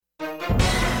You are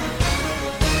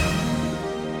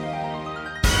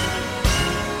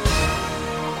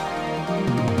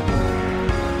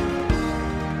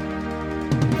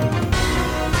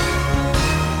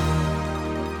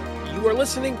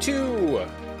listening to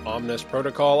Omnis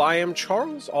Protocol. I am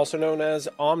Charles, also known as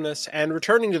Omnis, and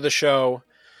returning to the show,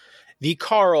 the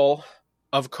Carl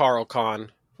of CarlCon.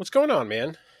 What's going on,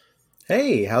 man?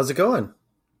 Hey, how's it going?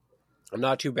 I'm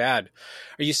not too bad.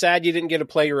 Are you sad you didn't get to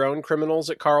play your own criminals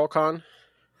at CarlCon?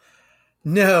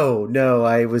 No,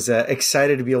 I was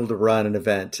excited to be able to run an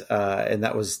event, and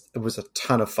it was a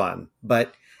ton of fun.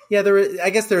 But yeah, I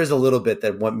guess there is a little bit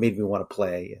that made me want to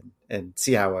play and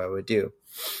see how I would do.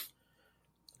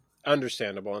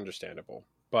 Understandable.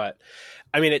 But,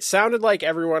 I mean, it sounded like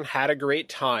everyone had a great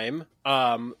time.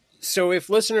 So if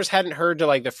listeners hadn't heard to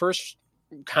like the first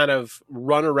kind of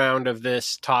run around of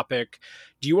this topic,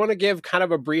 do you want to give kind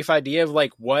of a brief idea of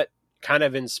like what kind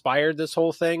of inspired this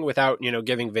whole thing without,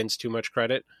 giving Vince too much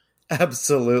credit?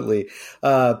 Absolutely.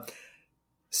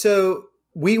 So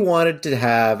we wanted to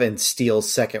have and steal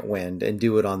Second Wind and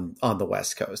do it on the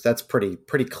West Coast. That's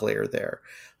pretty clear there.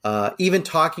 Even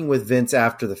talking with Vince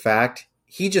after the fact,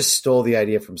 he just stole the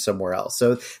idea from somewhere else.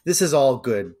 So this is all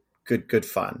good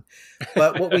fun.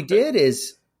 But what we did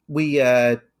is we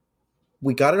got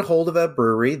a hold of a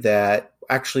brewery that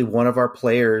actually one of our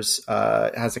players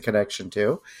has a connection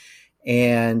to,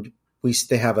 and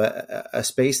they have a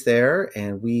space there,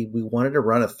 and we wanted to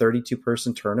run a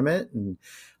 32-person tournament and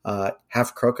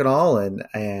have crokinole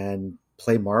and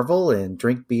play Marvel and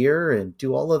drink beer and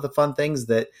do all of the fun things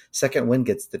that Second Wind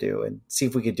gets to do, and see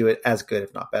if we could do it as good,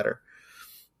 if not better.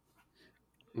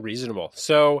 Reasonable.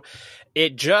 So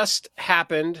it just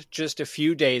happened just a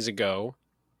few days ago.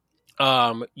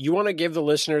 You want to give the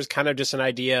listeners kind of just an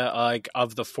idea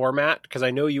of the format? Because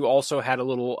I know you also had a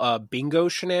little bingo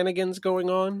shenanigans going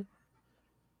on.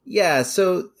 Yeah,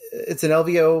 so it's an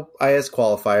LVO IS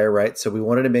qualifier, right? So we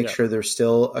wanted to make sure there's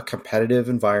still a competitive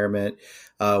environment.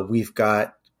 We've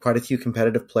got quite a few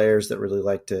competitive players that really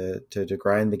like to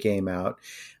grind the game out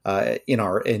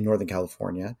in Northern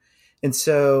California. And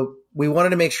so we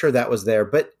wanted to make sure that was there.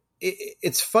 But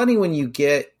it's funny when you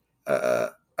get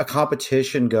a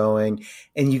competition going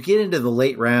and you get into the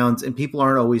late rounds and people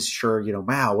aren't always sure,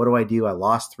 wow, what do I do? I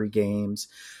lost 3 games.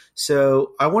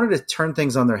 So I wanted to turn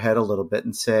things on their head a little bit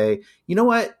and say, you know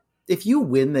what? If you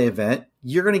win the event,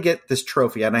 you're going to get this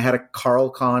trophy. And I had a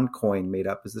CarlCon coin made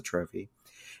up as the trophy.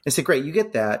 I said, great, you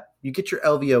get that. You get your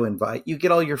LVO invite. You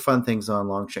get all your fun things on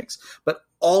Longshanks. But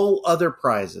all other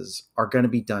prizes are going to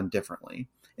be done differently.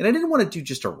 And I didn't want to do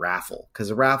just a raffle,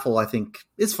 because a raffle, I think,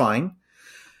 is fine.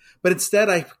 But instead,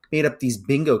 I made up these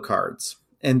bingo cards.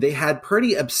 And they had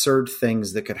pretty absurd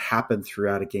things that could happen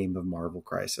throughout a game of Marvel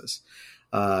Crisis.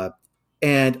 And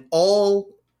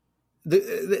you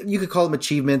could call them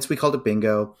achievements. We called it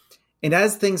bingo. And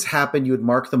as things happen, you would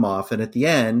mark them off. And at the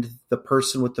end, the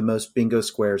person with the most bingo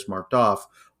squares marked off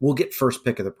will get first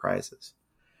pick of the prizes.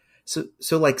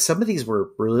 So like some of these were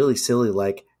really silly,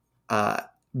 like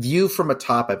view from a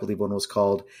top, I believe one was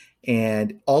called.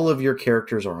 And all of your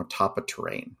characters are on top of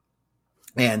terrain.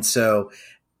 And so,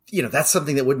 that's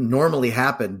something that wouldn't normally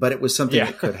happen, but it was something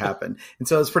that could happen. And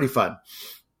so it was pretty fun.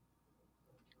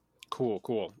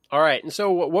 Cool. All right. And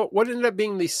so what ended up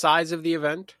being the size of the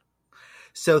event?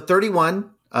 So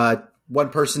 31, one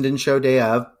person didn't show day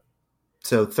of.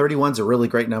 So 31 is a really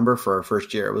great number for our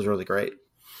first year. It was really great.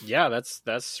 Yeah,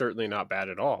 that's certainly not bad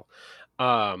at all.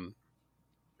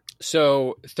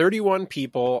 So 31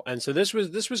 people. And so this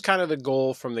was kind of the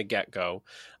goal from the get-go.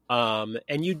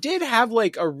 And you did have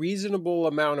like a reasonable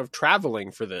amount of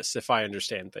traveling for this, if I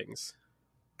understand things.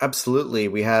 Absolutely.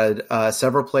 We had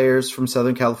several players from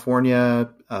Southern California,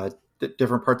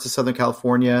 different parts of Southern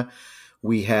California.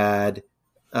 We had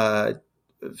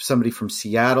somebody from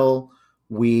Seattle.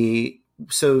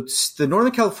 So the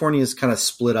Northern California is kind of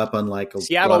split up on like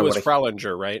Seattle was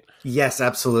Fralinger, right? Yes,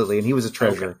 absolutely. And he was a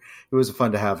treasure. Okay. It was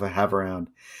fun to have around.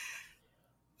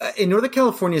 In Northern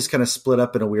California is kind of split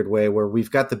up in a weird way, where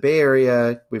we've got the Bay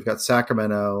Area, we've got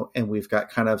Sacramento, and we've got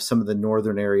kind of some of the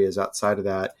northern areas outside of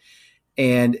that.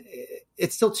 And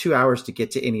it's still 2 hours to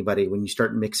get to anybody when you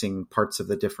start mixing parts of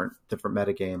the different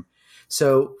metagame.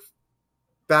 So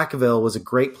Vacaville was a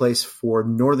great place for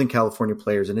Northern California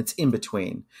players, and it's in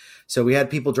between. So we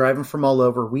had people driving from all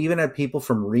over. We even had people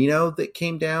from Reno that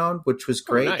came down, which was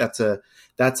great. Oh, nice.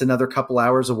 That's another couple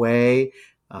hours away.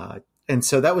 And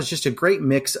so that was just a great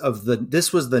mix of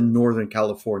this was the Northern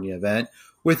California event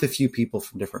with a few people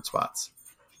from different spots.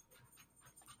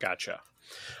 Gotcha.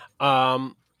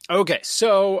 Okay.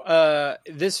 So,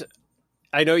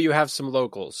 I know you have some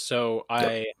locals. So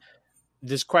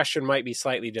this question might be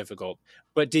slightly difficult,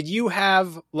 but did you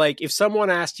have, like, if someone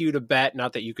asked you to bet,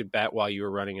 not that you could bet while you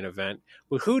were running an event,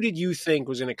 but who did you think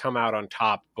was going to come out on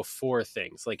top before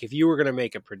things? Like, if you were going to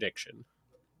make a prediction.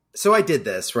 So I did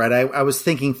this, right? I was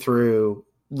thinking through,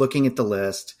 looking at the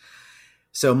list.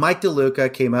 So Mike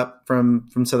DeLuca came up from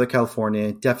Southern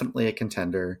California, definitely a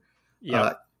contender.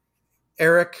 Yeah.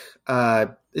 Eric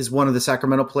is one of the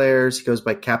Sacramento players. He goes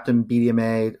by Captain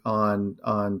BDMA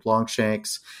on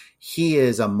Longshanks. He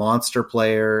is a monster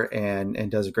player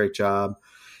and does a great job.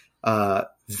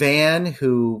 Van,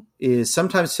 who is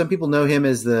sometimes, some people know him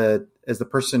as the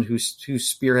person who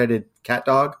spearheaded Cat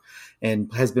Dog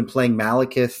and has been playing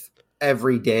Malekith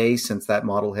every day since that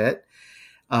model hit.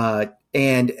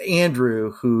 And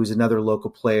Andrew, who's another local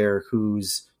player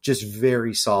who's just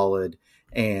very solid.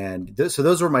 And so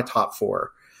those were my top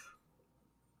 4.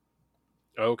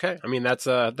 Okay. I mean, that's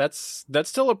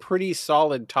still a pretty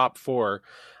solid top 4.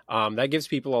 That gives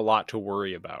people a lot to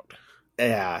worry about.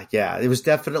 Yeah. It was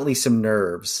definitely some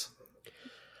nerves.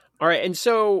 All right. And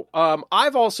so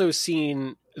I've also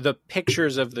seen the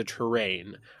pictures of the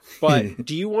terrain, but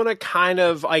do you want to kind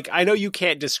of, like, I know you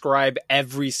can't describe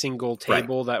every single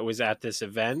table that was at this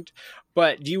event,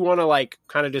 but do you want to, like,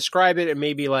 kind of describe it and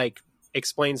maybe, like,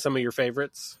 explain some of your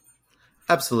favorites?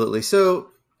 Absolutely. So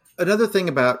another thing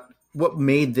about what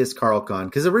made this CarlCon,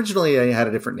 because originally I had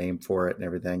a different name for it and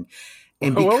everything.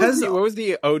 And because what was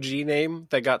the OG name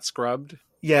that got scrubbed?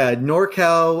 Yeah,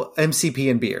 NorCal MCP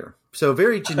and beer. So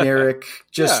very generic,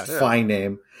 just fine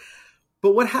name.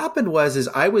 But what happened was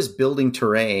I was building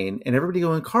terrain and everybody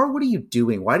going, Carl, what are you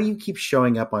doing? Why do you keep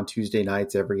showing up on Tuesday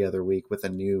nights every other week with a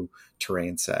new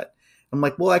terrain set? I'm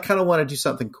like, well, I kind of want to do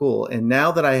something cool. And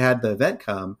now that I had the event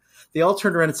come, they all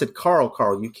turned around and said, Carl,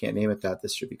 you can't name it that.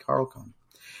 This should be CarlCon.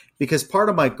 Because part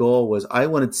of my goal was I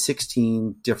wanted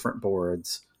 16 different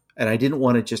boards and I didn't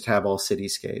want to just have all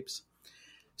cityscapes.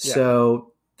 Yeah.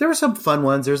 So there are some fun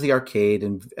ones. There's the arcade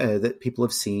and that people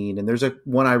have seen. And there's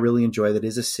one I really enjoy that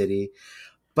is a city.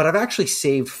 But I've actually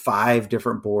saved 5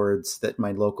 different boards that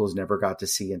my locals never got to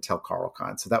see until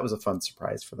CarlCon. So that was a fun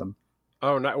surprise for them.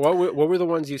 Oh, no. What were the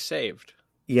ones you saved?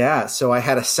 Yeah, so I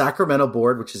had a Sacramento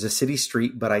board, which is a city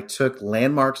street, but I took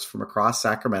landmarks from across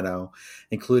Sacramento,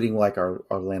 including like our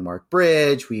landmark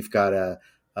bridge. We've got a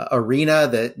arena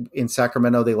that in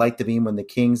Sacramento, they light the beam when the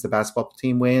Kings, the basketball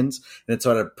team, wins, and it's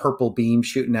sort of purple beam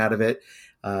shooting out of it.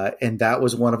 And that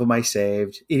was one of them I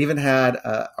saved. It even had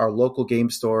our local game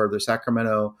store, the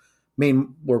Sacramento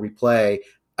main where we play.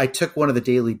 I took one of the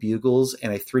Daily Bugles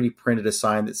and I 3D printed a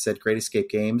sign that said Great Escape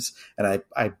Games, and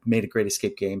I made a Great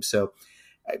Escape game. So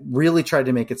I really tried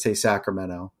to make it say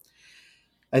Sacramento.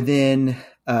 And then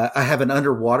I have an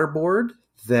underwater board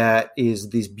that is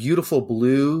these beautiful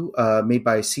blue made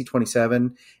by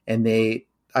C27, and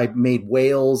I made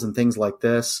whales and things like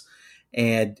this,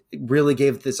 and it really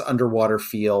gave this underwater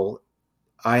feel.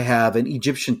 I have an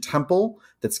Egyptian temple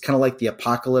that's kind of like the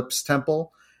Apocalypse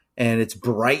temple, and it's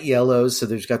bright yellows. So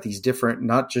there's got these different,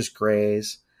 not just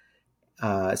grays.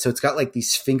 So it's got like these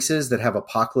sphinxes that have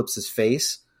Apocalypse's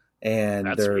face, and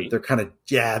they're kind of,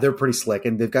 they're pretty slick,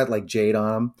 and they've got like jade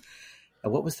on them.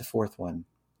 What was the 4th one?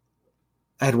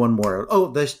 I had one more. Oh,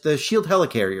 the Shield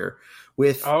Helicarrier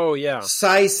with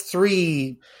size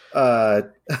 3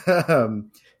 of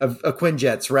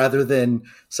Quinjets rather than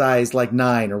size like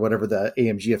 9 or whatever the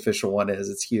AMG official one is.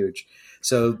 It's huge.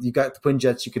 So you got the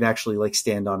Quinjets you can actually like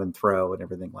stand on and throw and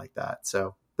everything like that.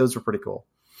 So those were pretty cool.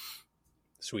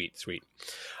 Sweet.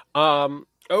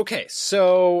 Okay,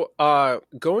 so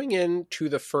going into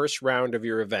the first round of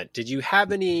your event, did you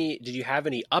have any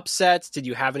upsets? Did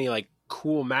you have any like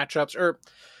cool matchups? Or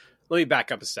let me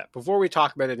back up a step before we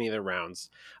talk about any of the rounds.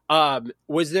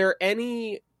 Was there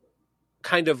any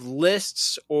kind of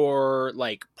lists or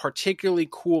like particularly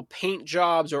cool paint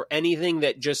jobs or anything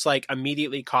that just like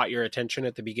immediately caught your attention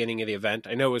at the beginning of the event?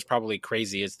 I know it was probably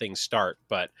crazy as things start,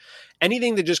 but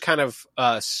anything that just kind of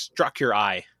struck your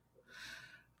eye?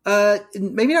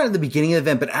 Maybe not at the beginning of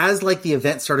the event, but as like the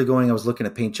event started going, I was looking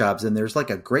at paint jobs, and there's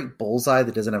like a great bullseye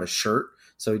that doesn't have a shirt.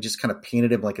 So he just kind of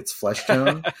painted him like it's flesh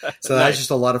tone. So that's just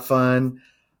a lot of fun.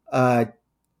 But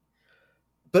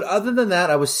other than that,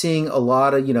 I was seeing a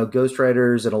lot of, Ghost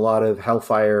Riders and a lot of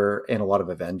Hellfire and a lot of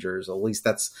Avengers. At least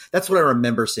that's what I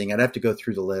remember seeing. I'd have to go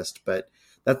through the list, but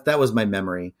that was my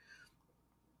memory.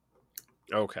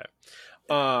 Okay.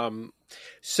 Was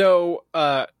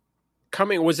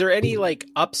there any like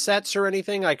upsets or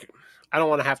anything? Like, I don't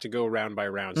want to have to go round by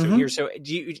round. So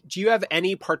do you have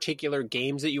any particular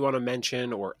games that you want to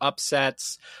mention or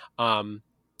upsets?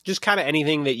 Just kind of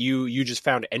anything that you just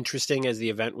found interesting as the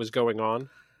event was going on?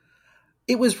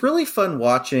 It was really fun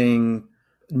watching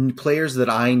players that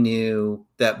I knew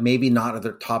that maybe not at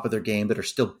the top of their game, but are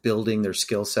still building their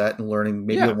skill set and learning.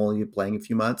 Maybe I'm only playing a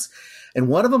few months. And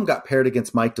one of them got paired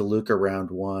against Mike DeLuca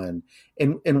round one.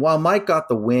 And while Mike got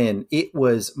the win,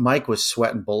 Mike was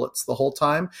sweating bullets the whole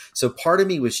time. So part of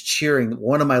me was cheering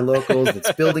one of my locals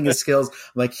that's building his skills.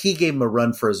 Like, he gave him a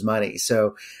run for his money.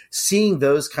 So seeing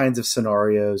those kinds of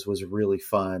scenarios was really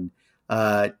fun.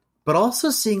 But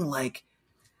also seeing, like,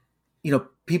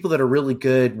 people that are really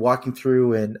good walking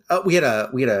through, and we had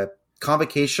a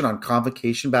convocation on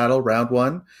convocation battle round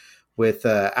one with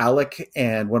Alec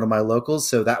and one of my locals.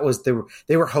 So that was,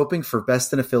 they were hoping for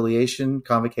best in affiliation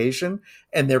convocation,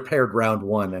 and they're paired round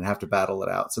one and have to battle it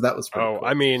out. So that was pretty cool.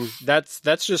 I mean, that's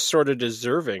just sort of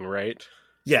deserving, right?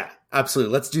 Yeah,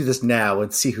 absolutely. Let's do this now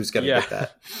and see who's going to get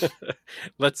that.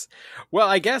 Well,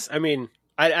 I guess, I mean,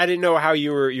 I didn't know how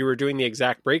you were doing the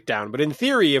exact breakdown, but in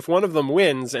theory, if one of them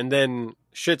wins and then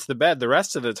shits the bed the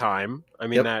rest of the time, I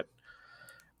mean,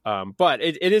 but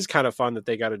it is kind of fun that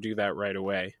they got to do that right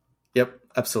away. Yep,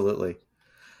 absolutely.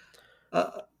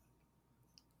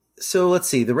 So let's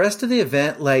see. The rest of the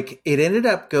event, like, it ended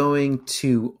up going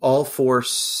to all four.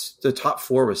 The top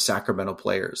four was Sacramento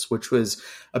players, which was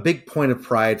a big point of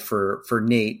pride for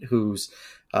Nate, who's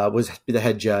was the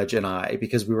head judge, and I,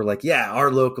 because we were like, yeah, our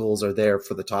locals are there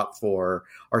for the top four.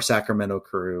 Our Sacramento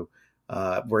crew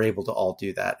were able to all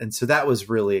do that. And so that was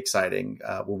really exciting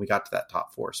when we got to that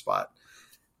top four spot.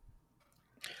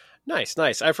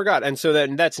 Nice. I forgot. And so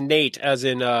then that's Nate, as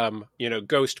in,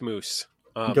 Ghost Moose,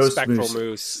 Spectral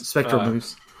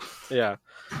Moose. Yeah.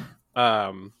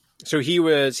 So he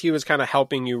was kind of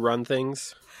helping you run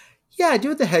things. Yeah, I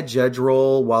do the head judge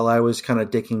role while I was kind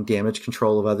of taking damage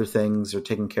control of other things or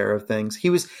taking care of things.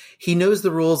 He knows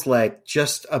the rules like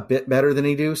just a bit better than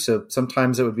he do. So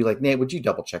sometimes it would be like, Nate, would you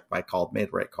double check my call? Made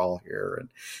the right call here, and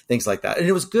things like that. And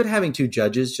it was good having two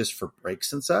judges just for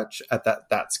breaks and such at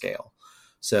that scale.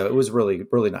 So it was really,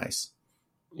 really nice.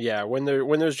 Yeah, when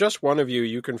there's just one of you,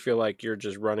 you can feel like you're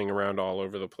just running around all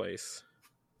over the place.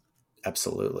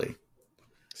 Absolutely.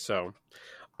 So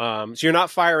you're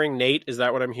not firing Nate, is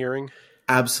that what I'm hearing?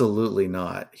 Absolutely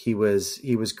not. He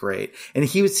was great. And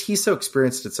he's so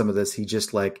experienced at some of this. He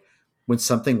just, like, when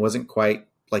something wasn't quite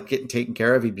like getting taken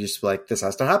care of, he'd be just like, this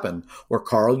has to happen. Or,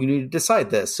 Carl, you need to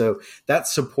decide this. So that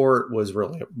support was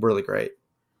really, really great.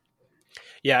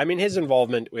 Yeah, I mean, his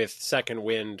involvement with Second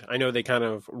Wind, I know they kind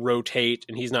of rotate,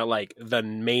 and he's not like the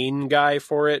main guy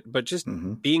for it, but just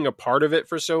being a part of it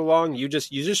for so long, you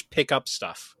just pick up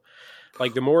stuff.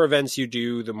 Like, the more events you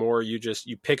do, the more you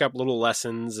pick up little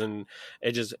lessons, and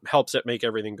it just helps it make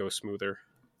everything go smoother.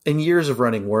 In years of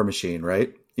running War Machine,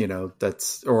 right?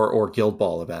 That's or Guild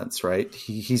Ball events, right?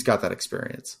 He's got that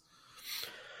experience.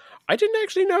 I didn't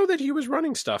actually know that he was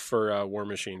running stuff for War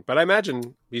Machine, but I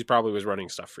imagine he probably was running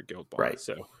stuff for Guild Ball. Right.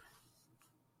 So,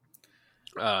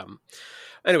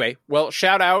 anyway, well,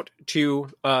 shout out to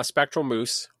Spectral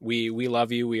Moose. We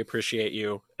love you. We appreciate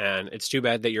you. And it's too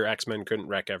bad that your X-Men couldn't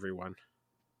wreck everyone.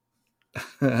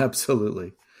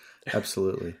 Absolutely.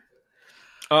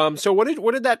 So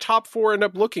what did that top four end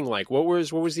up looking like? What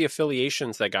was the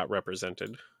affiliations that got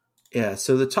represented? Yeah,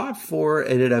 so the top four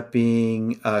ended up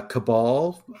being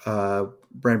Cabal,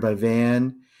 ran by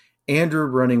Van, Andrew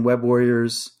running Web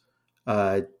Warriors,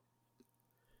 Eric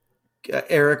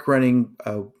running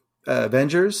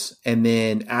Avengers, and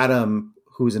then Adam,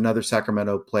 who's another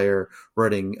Sacramento player,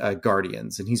 running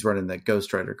Guardians, and he's running the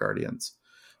Ghost Rider Guardians.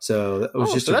 So it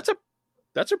was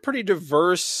that's a pretty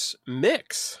diverse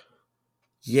mix.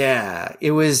 Yeah,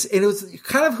 it was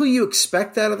kind of who you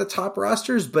expect out of the top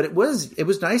rosters, but it was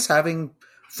nice having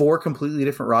four completely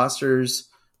different rosters,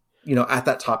 at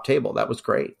that top table. That was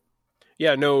great.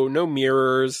 Yeah, no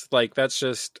mirrors. Like, that's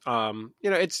just,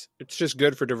 it's just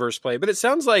good for diverse play. But it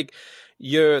sounds like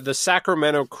the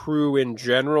Sacramento crew in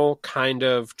general kind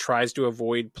of tries to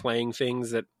avoid playing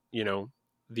things that,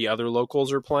 the other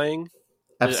locals are playing.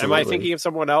 Absolutely. Am I thinking of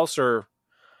someone else, or?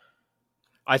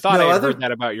 I thought I heard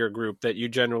that about your group, that you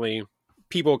generally,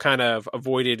 people kind of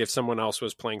avoided if someone else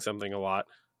was playing something a lot.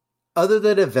 Other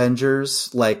than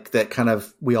Avengers, like that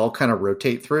we all kind of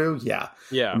rotate through. Yeah.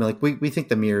 I mean, like we think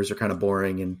the mirrors are kind of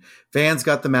boring, and Van's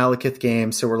got the Malekith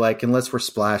game. So we're like, unless we're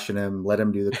splashing him, let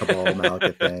him do the Cabal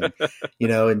Malekith thing,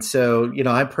 and so,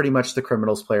 I'm pretty much the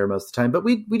criminals player most of the time, but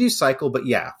we do cycle, but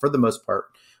yeah, for the most part,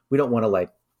 we don't want to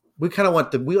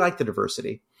we like the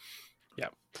diversity. Yeah.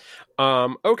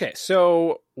 Okay,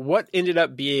 so what ended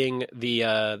up being the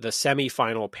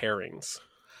semifinal pairings?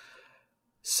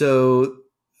 So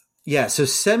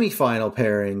semifinal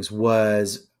pairings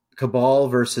was Cabal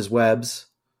versus Webs,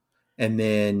 and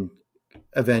then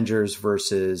Avengers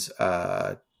versus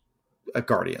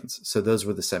Guardians. So those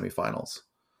were the semifinals.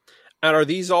 And are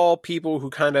these all people who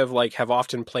kind of like have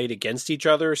often played against each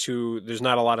other, so there's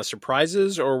not a lot of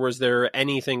surprises, or was there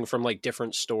anything from like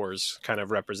different stores kind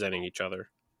of representing each other?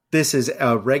 This is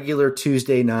a regular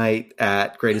Tuesday night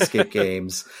at Great Escape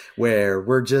Games where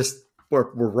we're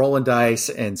rolling dice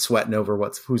and sweating over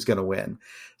who's going to win.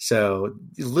 So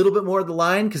a little bit more of the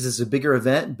line because it's a bigger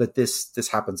event, but this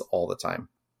happens all the time.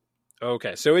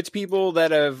 Okay, so it's people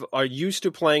that are used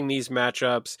to playing these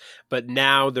matchups, but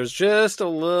now there's just a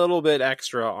little bit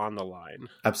extra on the line.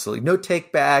 Absolutely. No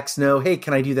take backs. No, hey,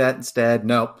 can I do that instead?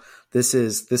 No, this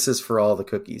is for all the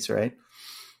cookies, right?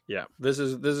 Yeah, this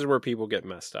is where people get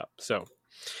messed up. So,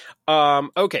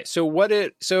 okay,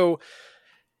 so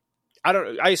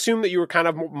I assume that you were kind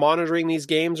of monitoring these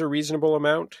games a reasonable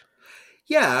amount.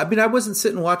 Yeah, I mean, I wasn't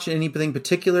sitting watching anything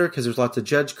particular because there's lots of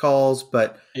judge calls,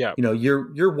 but yeah,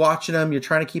 you're watching them, you're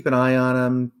trying to keep an eye on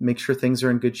them, make sure things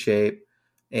are in good shape.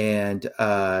 And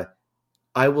I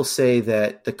will say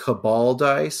that the Cabal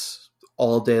dice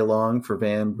all day long for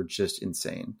Van were just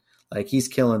insane. Like he's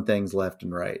killing things left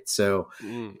and right. So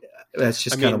that's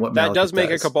just kind of what that Malekith does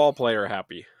make a Cabal player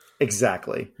happy.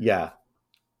 Exactly. Yeah.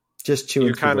 Just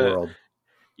chewing through the world.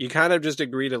 You kind of just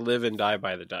agree to live and die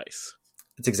by the dice.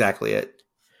 That's exactly it.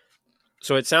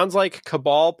 So it sounds like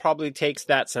Cabal probably takes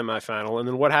that semifinal. And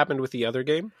then what happened with the other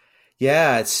game?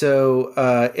 Yeah, so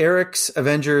Eric's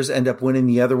Avengers end up winning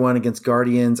the other one against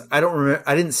Guardians. I don't remember.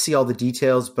 I didn't see all the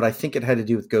details, but I think it had to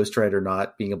do with Ghost Rider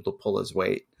not being able to pull his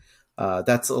weight.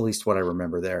 That's at least what I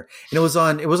remember there. And it was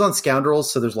on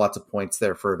Scoundrels, so there's lots of points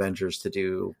there for Avengers to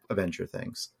do Avenger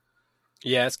things.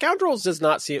 Yeah, Scoundrels does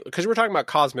not seem, because we're talking about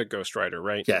Cosmic Ghost Rider,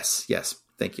 right? Yes.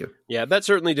 Thank you. Yeah, that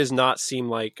certainly does not seem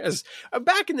like, as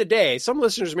back in the day, some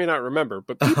listeners may not remember,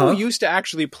 but people used to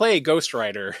actually play Ghost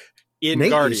Rider in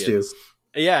Nate Guardians. Used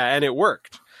to. Yeah, and it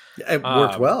worked. It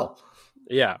worked well.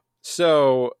 Yeah.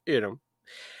 So,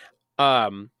 but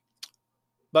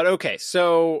okay,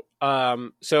 so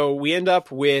we end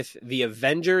up with the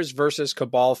Avengers versus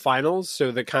Cabal finals,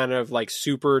 so the kind of like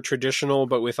super traditional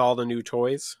but with all the new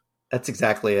toys. That's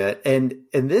exactly it. And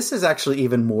this is actually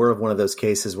even more of one of those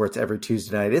cases where it's every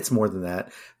Tuesday night. It's more than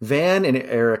that. Van and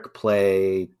Eric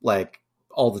play like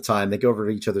all the time. They go over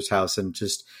to each other's house and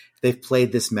just they've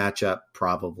played this matchup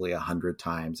probably 100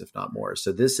 times, if not more.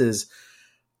 So this is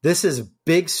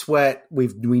big sweat. We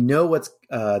know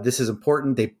this is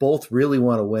important. They both really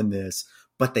want to win this,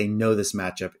 but they know this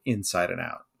matchup inside and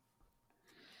out.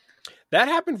 That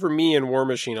happened for me in War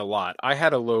Machine a lot. I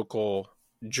had a local,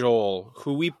 Joel,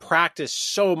 who we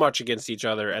practiced so much against each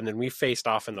other, and then we faced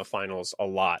off in the finals a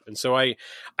lot. And so I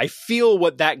feel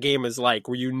what that game is like,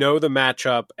 where you know the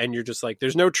matchup and you're just like,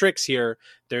 there's no tricks here.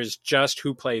 There's just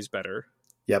who plays better.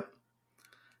 Yep.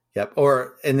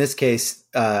 Or in this case,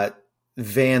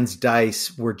 Van's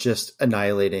dice were just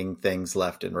annihilating things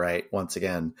left and right once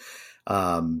again,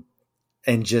 and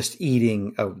just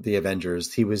eating the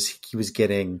Avengers. He was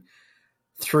getting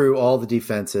through all the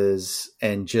defenses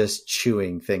and just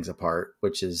chewing things apart,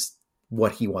 which is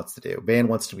what he wants to do. Van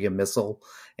wants to be a missile,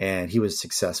 and he was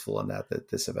successful in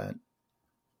this event.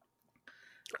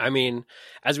 I mean,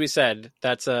 as we said,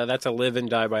 that's a live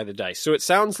and die by the dice. So it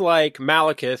sounds like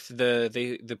Malekith,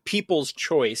 the people's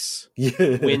choice,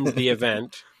 wins the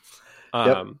event.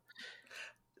 Yep.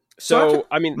 So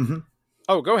I mean,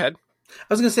 Oh, go ahead. I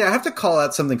was going to say, I have to call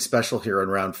out something special here in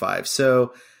round 5.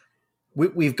 So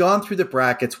we've gone through the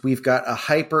brackets. We've got a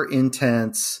hyper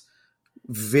intense,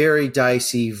 very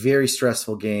dicey, very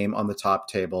stressful game on the top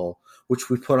table, which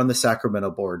we put on the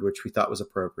Sacramento board, which we thought was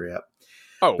appropriate.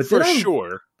 Oh, but for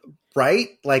sure. Right?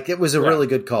 Like it was a really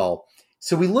good call.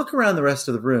 So we look around the rest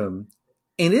of the room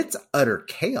and it's utter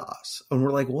chaos. And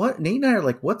we're like, what? Nate and I are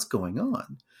like, what's going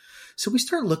on? So we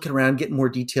start looking around, getting more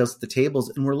details at the tables,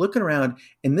 and we're looking around,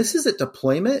 and this is at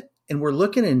deployment, and we're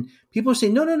looking, and people are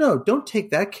saying, no, don't take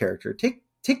that character.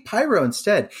 Take Pyro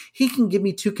instead. He can give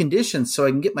me 2 conditions so I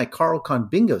can get my Carl Con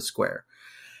bingo square.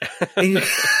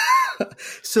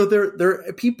 So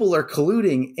there people are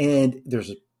colluding, and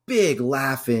there's a big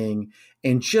laughing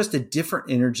and just a different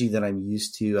energy than I'm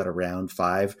used to at a round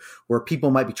 5, where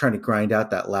people might be trying to grind out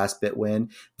that last bit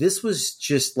win. This was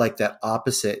just like that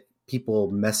opposite,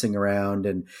 people messing around,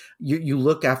 and you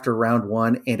look after round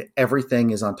 1 and everything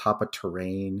is on top of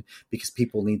terrain because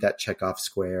people need that checkoff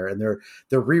square, and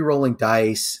they're re-rolling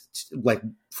dice like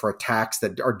for attacks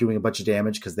that are doing a bunch of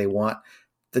damage because they want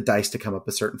the dice to come up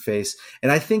a certain face. And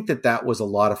I think that was a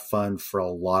lot of fun for a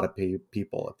lot of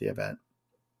people at the event.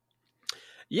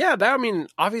 Yeah, that, I mean,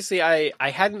 obviously I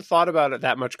hadn't thought about it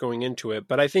that much going into it,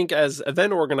 but I think as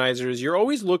event organizers, you're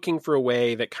always looking for a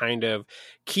way that kind of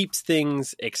keeps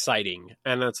things exciting.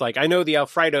 And it's like, I know the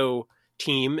Alfredo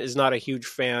team is not a huge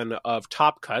fan of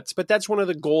top cuts, but that's one of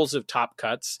the goals of top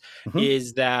cuts Mhm.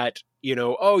 is that, you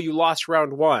know, oh, you lost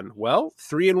round one. Well,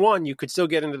 3-1, you could still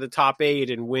get into the top 8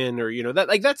 and win, or, you know, that,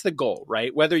 like, that's the goal,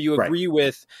 right? Whether you Right. agree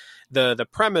with the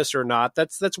premise or not,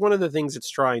 that's one of the things it's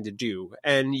trying to do.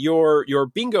 And your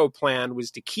bingo plan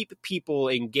was to keep people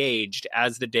engaged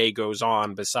as the day goes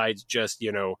on, besides just,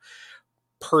 you know,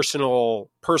 personal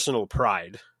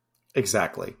pride.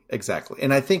 Exactly.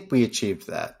 And I think we achieved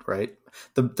that, right?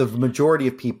 The majority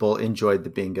of people enjoyed the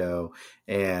bingo,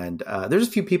 and there's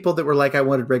a few people that were like, I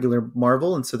wanted regular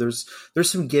Marvel, and so there's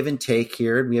some give and take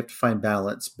here, and we have to find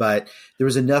balance. But there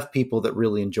was enough people that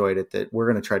really enjoyed it that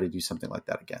we're going to try to do something like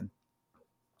that again.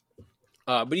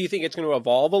 But do you think it's going to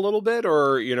evolve a little bit,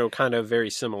 or, you know, kind of very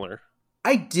similar?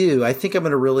 I do. I think I'm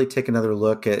going to really take another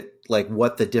look at like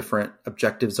what the different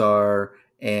objectives are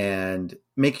and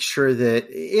make sure that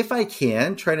if I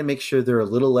can try to make sure they're a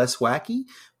little less wacky,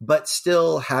 but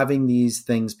still having these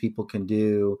things people can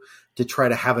do to try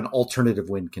to have an alternative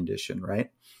win condition,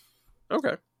 right?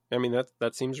 Okay. I mean,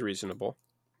 that seems reasonable.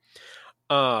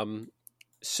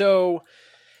 So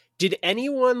did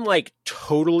anyone like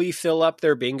totally fill up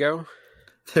their bingo?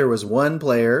 There was one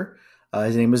player,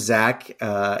 his name was Zach,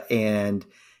 and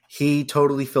he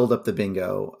totally filled up the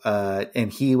bingo.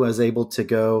 And he was able to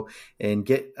go and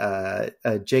get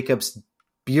Jacob's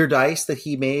beer dice that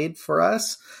he made for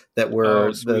us that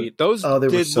were sweet. they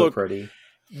were so look pretty.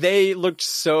 They looked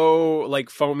so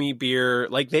like foamy beer.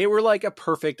 Like they were like a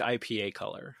perfect IPA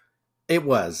color. It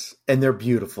was, and they're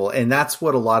beautiful. And that's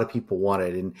what a lot of people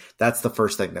wanted. And that's the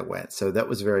first thing that went. So that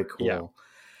was very cool. Yeah.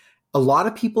 A lot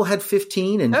of people had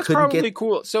 15 and that's couldn't probably get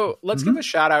cool. So let's give a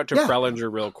shout out to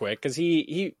Frelinger real quick, because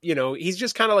he you know, he's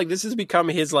just kind of like, this has become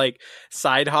his like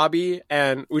side hobby,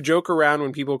 and we joke around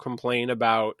when people complain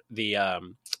about the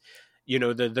you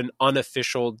know, the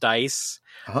unofficial dice,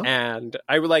 and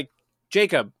I would like,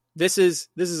 Jacob, this is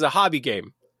a hobby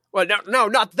game. Well, no,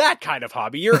 not that kind of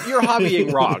hobby. You're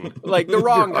hobbying wrong, like the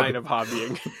wrong kind of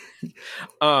hobbying.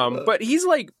 But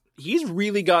he's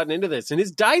really gotten into this, and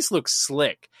his dice look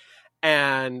slick.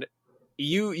 And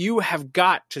you have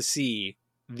got to see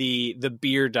the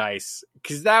beer dice,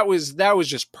 because that was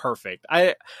just perfect.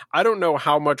 I don't know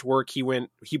how much work he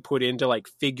put into like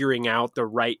figuring out the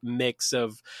right mix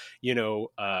of, you know,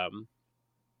 all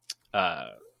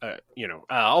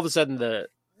of a sudden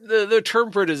the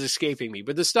term for it is escaping me,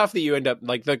 but the stuff that you end up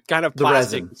like, the kind of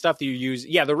plastic stuff that you use,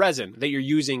 the resin that you're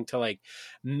using to like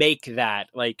make that,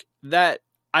 like that.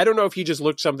 I don't know if he just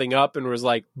looked something up and was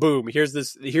like, boom, here's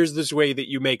this way that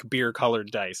you make beer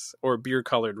colored dice or beer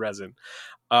colored resin.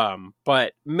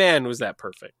 But man, was that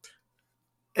perfect.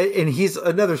 And he's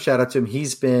another shout out to him. He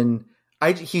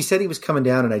said he was coming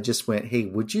down, and I just went, hey,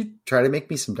 would you try to make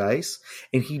me some dice?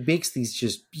 And he makes these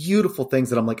just beautiful things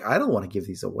that I'm like, I don't want to give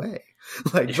these away.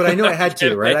 Like, but I know I had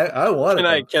to, right? I wanted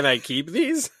them. Can I keep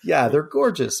these? Yeah, they're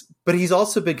gorgeous. But he's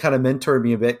also been kind of mentoring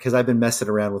me a bit, because I've been messing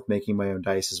around with making my own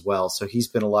dice as well. So he's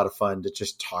been a lot of fun to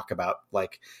just talk about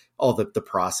like all the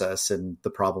process and the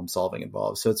problem solving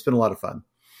involved. So it's been a lot of fun.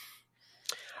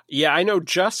 Yeah, I know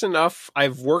just enough.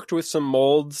 I've worked with some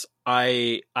molds.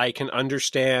 I can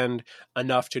understand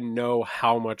enough to know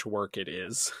how much work it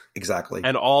is. Exactly.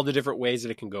 And all the different ways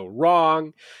that it can go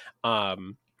wrong.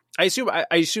 I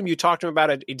assume you talked to him about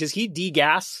it. Does he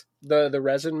degas the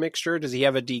resin mixture? Does he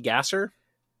have a degasser?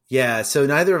 Yeah, so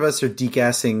neither of us are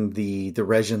degassing the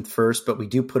resin first, but we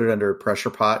do put it under a pressure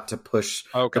pot to push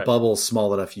the bubbles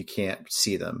small enough you can't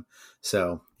see them.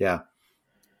 So, yeah.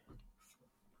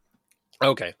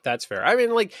 Okay, that's fair. I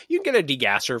mean, like, you can get a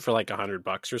degasser for like $100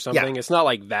 or something. Yeah. It's not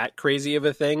like that crazy of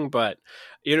a thing, but,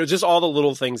 you know, just all the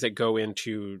little things that go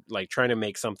into like trying to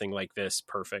make something like this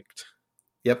perfect.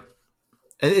 Yep.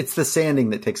 It's the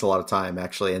sanding that takes a lot of time,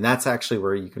 actually. And that's actually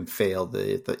where you can fail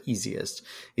the easiest,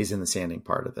 is in the sanding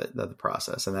part of the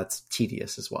process. And that's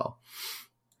tedious as well.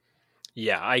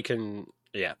 Yeah, I can.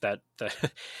 Yeah, that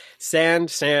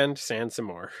sand some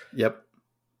more. Yep.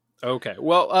 Okay.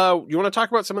 Well, you want to talk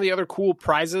about some of the other cool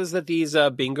prizes that these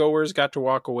bingoers got to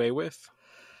walk away with?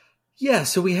 Yeah.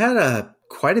 So we had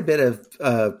quite a bit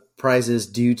of prizes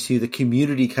due to the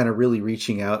community kind of really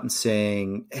reaching out and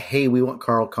saying, hey, we want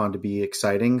CarlCon to be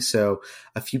exciting. So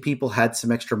a few people had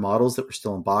some extra models that were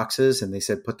still in boxes, and they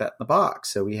said, put that in the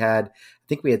box. So I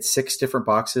think we had 6 different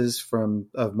boxes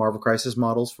of Marvel Crisis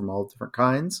models from all different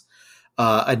kinds.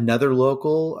 Another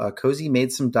local, Cozy,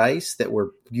 made some dice that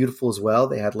were beautiful as well.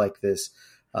 They had like this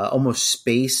almost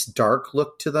space dark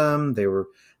look to them. They were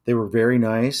very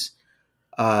nice.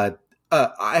 I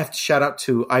have to shout out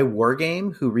to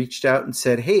iWargame, who reached out and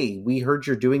said, "Hey, we heard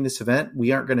you're doing this event.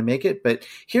 We aren't going to make it, but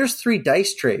here's 3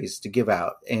 dice trays to give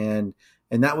out." And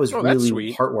that was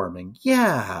really heartwarming.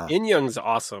 Yeah. In Young's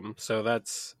awesome. So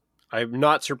I'm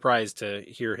not surprised to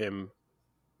hear him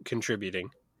contributing.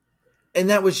 And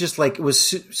that was just like, it was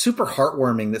super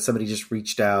heartwarming that somebody just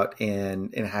reached out,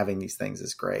 and having these things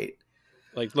is great.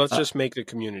 Like, let's just make the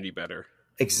community better.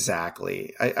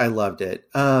 Exactly. I loved it.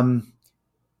 Lots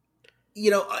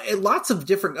of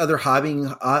different other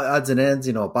hobbying odds and ends,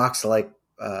 a box of like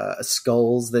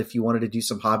skulls, that if you wanted to do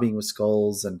some hobbying with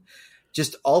skulls, and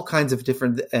just all kinds of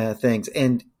different things.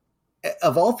 And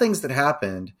of all things that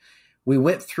happened, we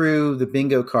went through the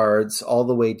bingo cards all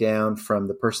the way down from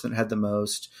the person that had the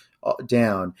most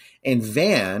down. And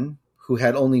Van, who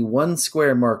had only 1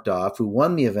 square marked off, who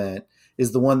won the event,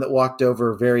 is the one that walked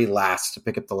over very last to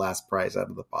pick up the last prize out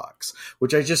of the box,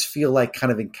 which I just feel like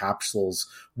kind of encapsulates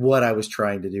what I was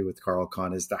trying to do with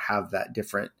CarlCon, is to have that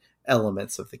different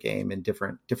elements of the game and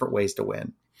different ways to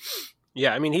win.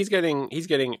 Yeah, I mean, he's getting.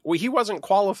 Well, he wasn't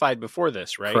qualified before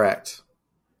this, right? Correct.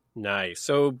 Nice.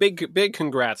 So big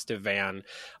congrats to Van.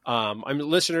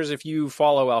 Listeners, if you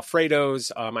follow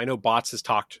Alfredo's, I know Bots has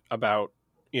talked about,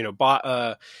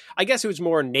 I guess it was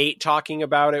more Nate talking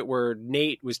about it, where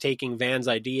Nate was taking Van's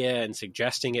idea and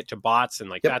suggesting it to Bots, and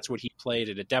that's what he played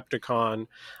at Adepticon.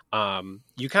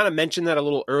 You kind of mentioned that a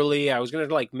little early. I was going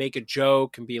to make a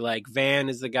joke and be like, Van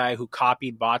is the guy who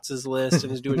copied Bots' list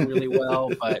and is doing really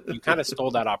well, but you kind of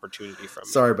stole that opportunity from me.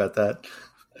 Sorry about that.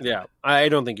 Yeah, I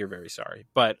don't think you're very sorry,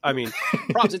 but I mean,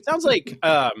 props. It sounds like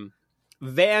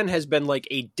Van has been like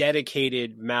a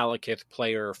dedicated Malekith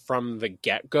player from the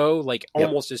get-go.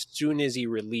 Almost as soon as he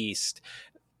released,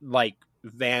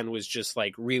 Van was just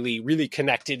really, really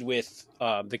connected with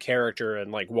the character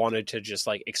and wanted to just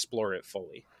explore it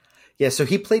fully. Yeah, so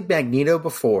he played Magneto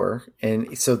before,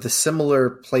 and so the similar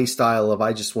play style of,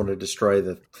 I just want to destroy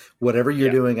whatever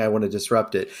you're doing, I want to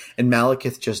disrupt it. And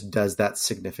Malekith just does that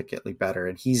significantly better.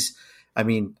 And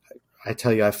I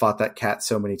tell you, I fought that cat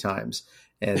so many times.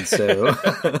 And so,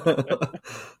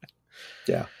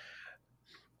 yeah.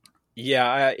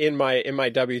 Yeah, in my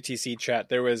WTC chat,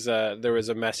 there was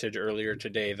a message earlier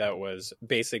today that was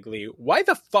basically, why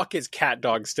the fuck is Cat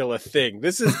Dog still a thing?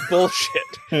 This is bullshit.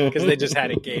 Because they just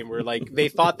had a game where they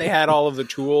thought they had all of the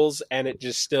tools and it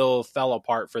just still fell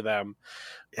apart for them.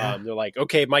 Yeah. They're like,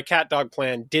 okay, my Cat Dog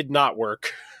plan did not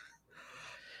work.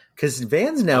 Because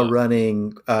Van's now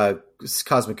running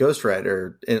Cosmic Ghost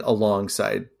Rider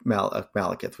alongside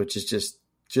Malekith, which is just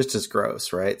as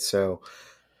gross, right? So.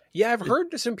 Yeah, I've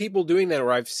heard some people doing that,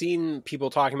 or I've seen people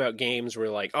talking about games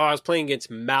where I was playing against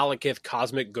Malekith,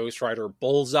 Cosmic Ghost Rider,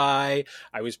 Bullseye.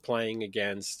 I was playing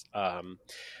against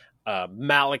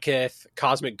Malekith,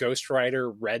 Cosmic Ghost Rider,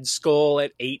 Red Skull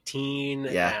at 18,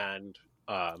 and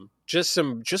just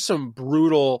some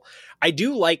brutal. I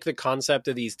do like the concept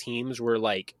of these teams where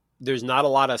there's not a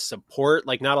lot of support,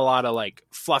 not a lot of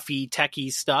fluffy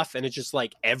techie stuff, and it's just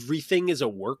everything is a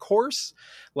workhorse.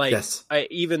 Yes.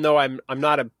 Even though I'm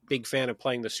not a big fan of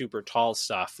playing the super tall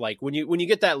stuff, when you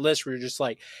get that list where you're just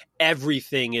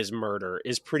everything is murder,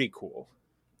 is pretty cool.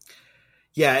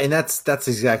 Yeah, and that's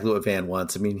exactly what Van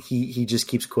wants. I mean, he just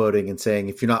keeps quoting and saying,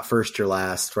 if you're not first, you're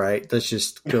last, right? Let's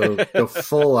just go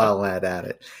full all at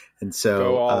it. And so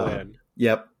go all in.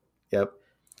 Yep.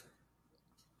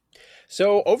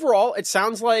 So overall, it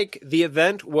sounds like the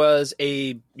event was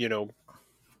a,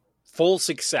 full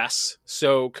success.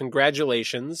 So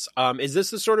congratulations. Is this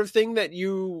the sort of thing that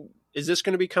is this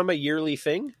going to become a yearly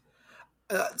thing?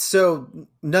 So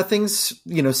nothing's,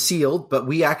 sealed, but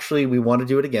we want to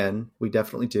do it again. We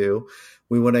definitely do.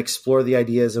 We want to explore the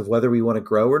ideas of whether we want to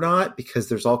grow or not, because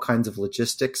there's all kinds of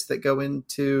logistics that go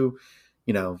into,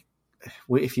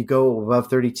 if you go above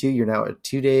 32, you're now at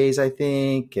 2 days, I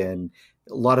think. And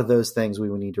a lot of those things we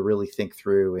would need to really think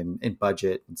through and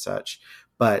budget and such.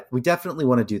 But we definitely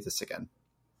want to do this again.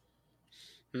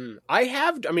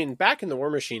 Back in the War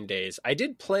Machine days, I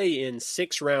did play in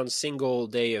 6-round single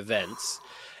day events,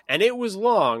 and it was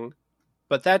long,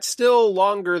 but that's still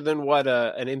longer than what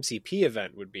an MCP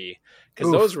event would be,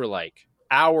 because those were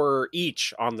hour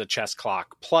each on the chess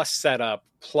clock, plus setup,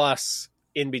 plus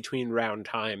in between round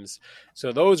times.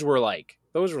 So those were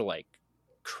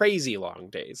crazy long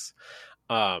days.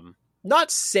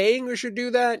 Not saying we should do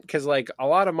that, because a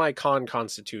lot of my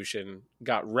constitution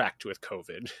got wrecked with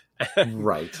COVID.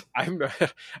 Right. I'm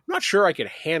not sure I could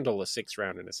handle a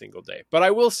 6-round in a single day, but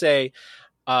I will say,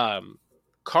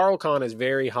 CarlCon is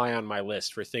very high on my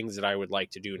list for things that I would like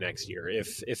to do next year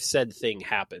if said thing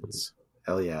happens.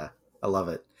 Hell yeah. I love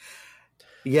it.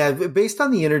 Yeah. Based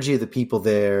on the energy of the people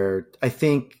there, I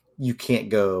think you can't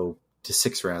go to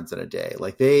 6 rounds in a day.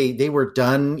 Like they were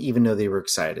done, even though they were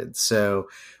excited. So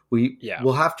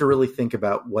we'll have to really think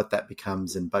about what that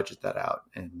becomes and budget that out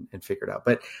and figure it out.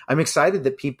 But I'm excited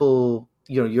that people,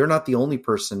 you're not the only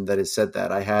person that has said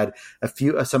that. I had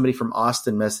somebody from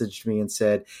Austin messaged me and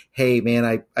said, "Hey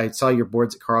man, I saw your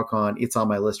boards at CarlCon. It's on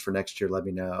my list for next year. Let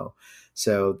me know."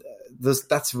 So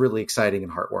that's really exciting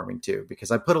and heartwarming too,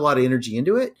 because I put a lot of energy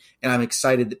into it and I'm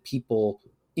excited that people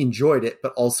enjoyed it,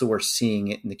 but also are seeing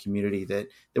it in the community that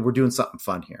we're doing something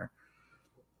fun here.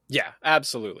 Yeah,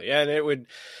 absolutely. And it would,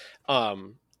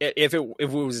 if it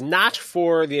was not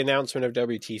for the announcement of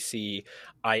WTC,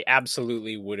 I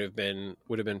absolutely would have been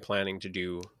planning to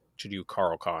do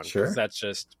CarlCon. Sure. That's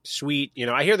just sweet.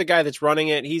 I hear the guy that's running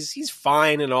it, he's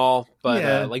fine and all,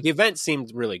 but the event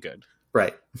seemed really good.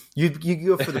 Right. You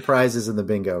go for the prizes and the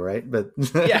bingo, right? But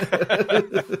yeah.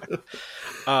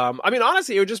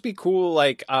 Honestly, it would just be cool.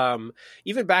 Like,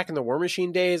 even back in the War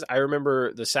Machine days, I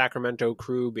remember the Sacramento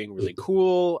crew being really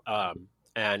cool.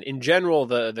 And in general,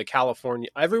 the California,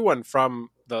 everyone from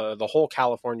the whole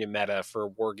California meta for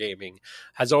wargaming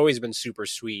has always been super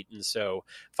sweet. And so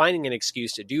finding an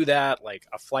excuse to do that, like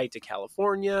a flight to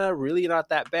California, really not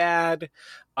that bad.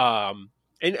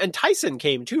 And Tyson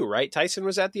came too, right? Tyson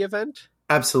was at the event?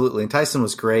 Absolutely. And Tyson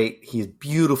was great. He had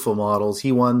beautiful models.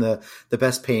 He won the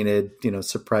best painted,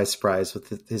 surprise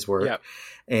with his work. Yep.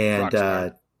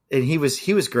 And he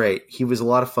was great. He was a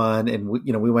lot of fun. And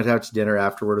we went out to dinner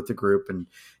afterward with the group and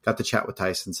got to chat with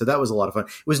Tyson. So that was a lot of fun.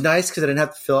 It was nice because I didn't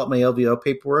have to fill out my LVO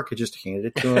paperwork. I just handed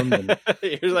it to him. And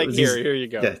You're like, here you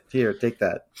go. Yeah, here, take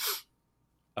that.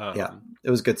 Yeah,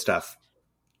 it was good stuff.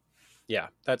 Yeah,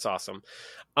 that's awesome.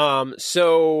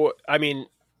 So,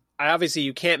 obviously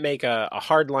you can't make a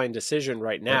hardline decision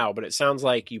right now, but it sounds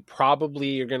like you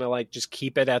probably are going to just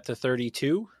keep it at the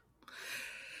 32.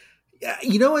 Yeah,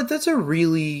 you know what? That's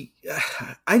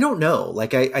I don't know.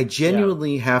 I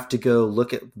genuinely have to go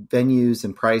look at venues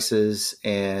and prices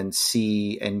and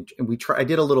see, and I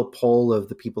did a little poll of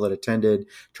the people that attended,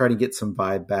 try to get some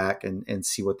vibe back and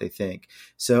see what they think.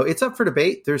 So it's up for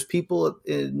debate. There's people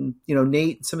in,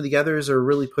 Nate and some of the others are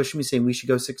really pushing me saying we should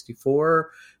go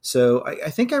 64. So I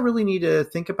think I really need to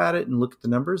think about it and look at the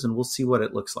numbers and we'll see what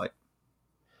it looks like.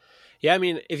 Yeah,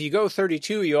 if you go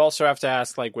 32, you also have to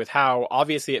ask, with how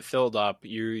obviously it filled up,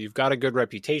 you've got a good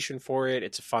reputation for it.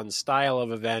 It's a fun style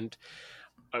of event.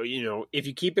 If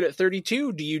you keep it at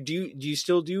 32, do you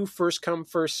still do first come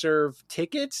first serve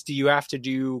tickets? Do you have to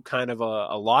do kind of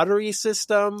a lottery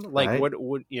system? Right. What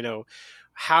would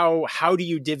how do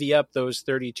you divvy up those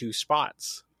 32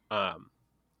 spots?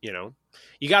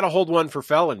 You got to hold one for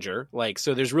Fellinger.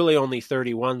 So there's really only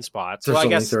 31 spots. There's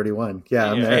only 31.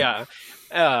 Yeah.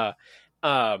 Yeah.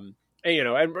 And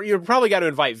you're probably got to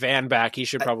invite Van back. He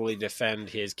should probably defend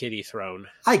his kitty throne.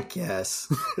 I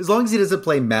guess. As long as he doesn't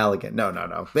play Maligan.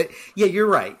 No. But yeah, you're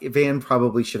right. Van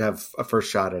probably should have a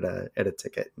first shot at a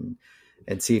ticket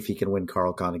and see if he can win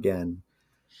CarlCon again.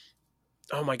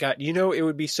 Oh my God. It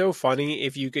would be so funny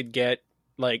if you could get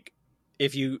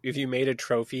if you made a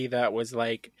trophy that was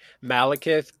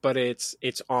Malekith, but it's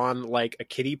on a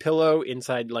kitty pillow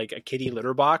inside a kitty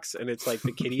litter box, and it's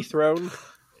the kitty throne.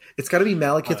 It's got to be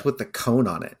Malekith with the cone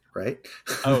on it, right?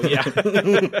 Oh yeah.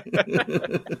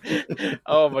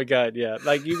 Oh my God, yeah.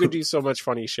 You could do so much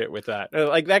funny shit with that.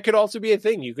 That could also be a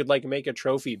thing. You could make a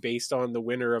trophy based on the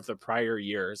winner of the prior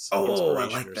year's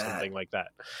inspiration, I like or that. something like that.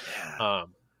 Yeah.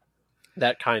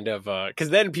 That kind of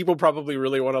because then people probably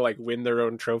really want to win their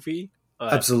own trophy.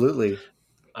 Absolutely.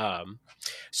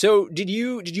 So did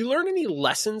you learn any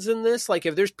lessons in this?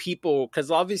 If there's people, because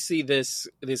obviously this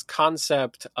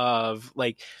concept of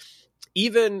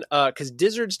even because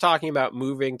Dizzard's talking about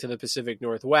moving to the Pacific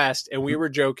Northwest, and we were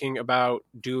joking about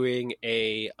doing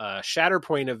a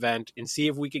Shatterpoint event and see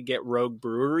if we could get Rogue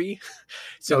Brewery,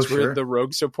 since we're the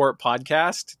Rogue Support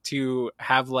podcast, to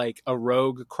have a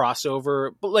Rogue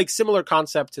crossover, but similar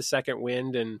concept to Second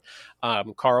Wind and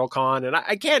CarlCon. And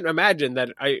I can't imagine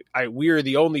that we're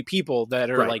the only people that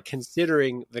are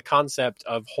considering the concept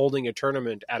of holding a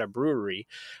tournament at a brewery.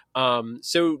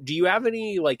 So do you have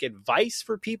any advice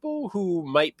for people who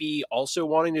might be also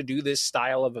wanting to do this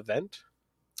style of event?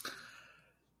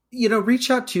 Reach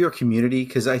out to your community,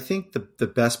 because I think the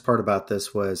best part about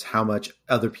this was how much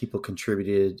other people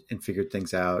contributed and figured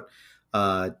things out.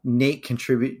 Nate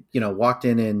walked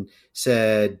in and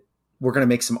said, we're going to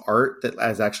make some art that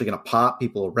is actually going to pop.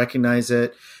 People will recognize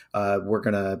it. We're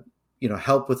going to,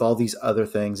 help with all these other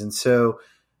things. And so,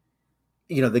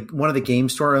 one of the game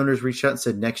store owners reached out and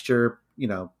said, next year,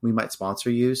 we might sponsor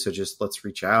you. So just let's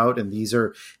reach out. And these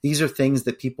are things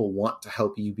that people want to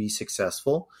help you be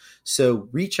successful. So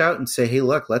reach out and say, hey,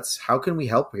 look, how can we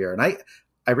help here? And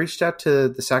I reached out to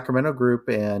the Sacramento group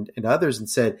and others and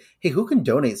said, hey, who can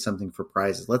donate something for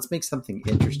prizes? Let's make something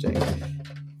interesting.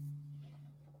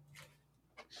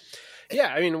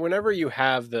 Yeah, I mean, whenever you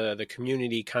have the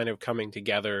community kind of coming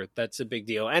together, that's a big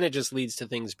deal. And it just leads to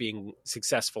things being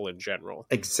successful in general.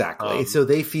 Exactly. So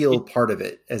they feel part of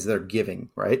it as they're giving,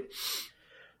 right?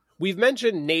 We've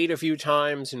mentioned Nate a few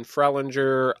times and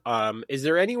Frelinger. Is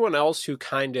there anyone else who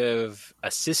kind of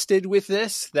assisted with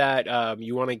this that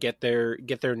you want to get their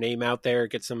name out there,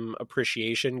 get some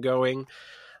appreciation going?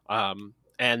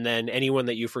 And then anyone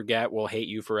that you forget will hate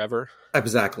you forever.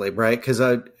 Exactly, right? Because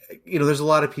there's a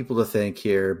lot of people to thank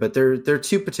here, but they're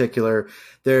two particular.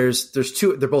 There's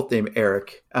two. They're both named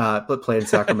Eric, but played in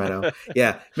Sacramento.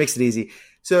 Yeah, makes it easy.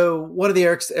 So one of the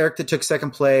Eric that took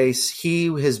second place, he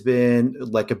has been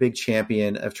like a big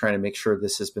champion of trying to make sure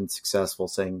this has been successful,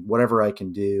 saying whatever I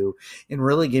can do, and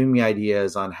really giving me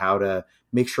ideas on how to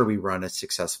make sure we run a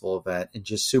successful event, and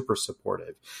just super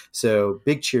supportive. So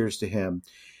big cheers to him.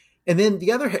 And then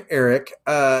the other Eric,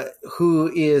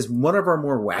 who is one of our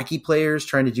more wacky players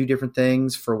trying to do different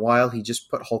things. For a while, he just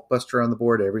put Hulkbuster on the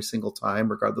board every single time,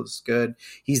 regardless of good.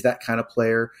 He's that kind of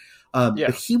player.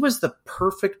 But he was the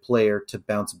perfect player to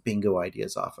bounce bingo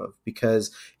ideas off of,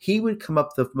 because he would come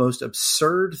up with the most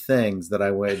absurd things that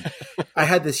I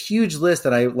had this huge list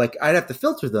that I'd have to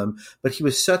filter them, but he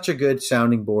was such a good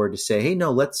sounding board to say, hey,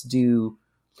 no,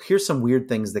 here's some weird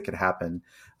things that could happen.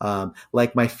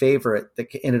 Like my favorite that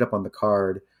ended up on the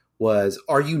card was,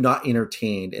 are you not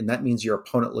entertained? And that means your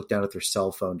opponent looked down at their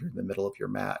cell phone during the middle of your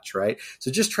match, right?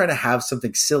 So just trying to have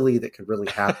something silly that could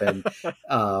really happen.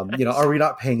 Are we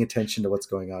not paying attention to what's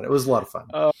going on? It was a lot of fun.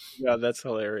 Oh, yeah, that's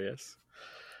hilarious.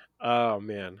 Oh,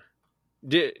 man.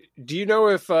 Do you know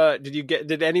if,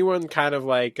 did anyone kind of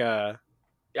like,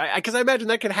 because I imagine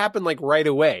that could happen like right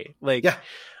away. Like, yeah.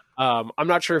 I'm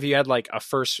not sure if you had like a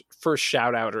first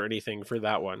shout out or anything for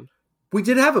that one. We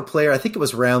did have a player, I think it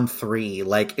was round 3,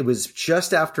 like it was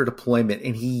just after deployment,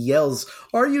 and he yells,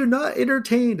 are you not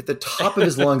entertained, at the top of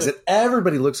his lungs, and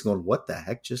everybody looks going, what the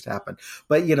heck just happened?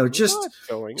 But,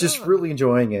 just really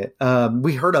enjoying it.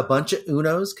 We heard a bunch of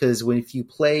Unos, because if you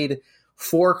played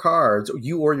 4 cards,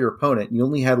 you or your opponent, and you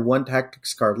only had 1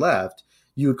 tactics card left,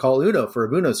 you would call Uno for a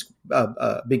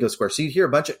bingo square. So you'd hear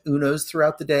a bunch of Unos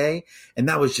throughout the day, and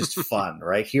that was just fun,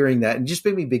 right? Hearing that, and just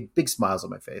made me big smiles on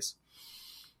my face.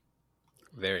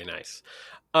 Very nice.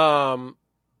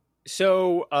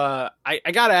 So I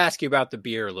got to ask you about the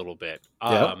beer a little bit.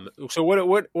 So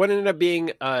what ended up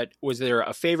being, was there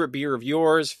a favorite beer of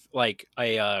yours, like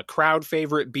a crowd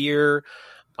favorite beer?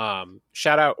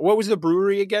 Shout out. What was the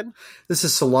brewery again? This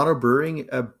is Solano Brewery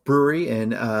in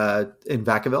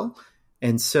Vacaville.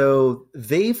 And so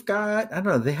they've got, I don't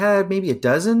know, they had maybe a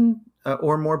dozen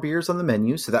or more beers on the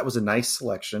menu. So that was a nice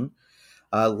selection.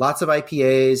 Lots of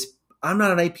IPAs. I'm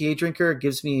not an IPA drinker. It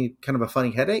gives me kind of a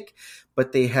funny headache.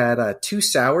 But they had 2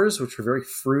 sours, which were very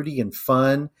fruity and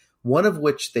fun. One of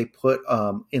which they put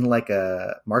in like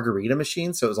a margarita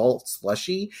machine. So it was all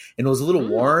slushy and it was a little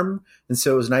warm. And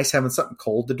so it was nice having something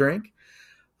cold to drink.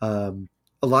 A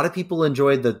lot of people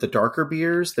enjoyed the darker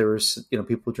beers. There was,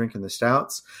 people drinking the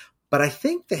stouts. But I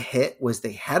think the hit was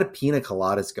they had a pina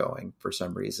coladas going for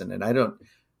some reason. And I don't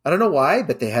know why,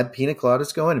 but they had pina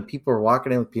coladas going, and people were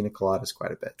walking in with pina coladas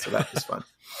quite a bit. So that was fun.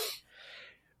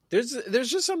 There's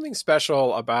just something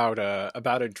special about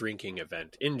a drinking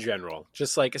event in general,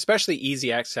 just like, especially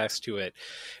easy access to it.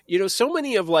 So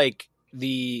many of like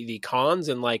the cons,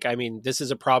 and like, I mean, this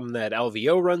is a problem that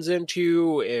LVO runs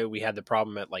into. We had the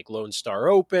problem at like Lone Star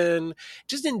Open.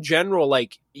 Just in general,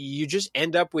 like you just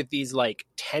end up with these like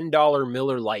 $10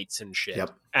 Miller Lights and shit.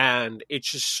 Yep. And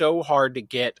it's just so hard to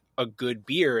get a good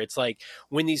beer. It's like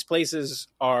when these places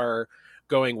are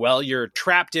going, well, you're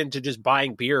trapped into just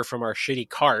buying beer from our shitty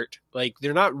cart. Like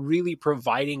they're not really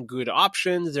providing good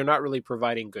options. They're not really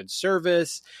providing good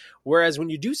service. Whereas when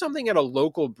you do something at a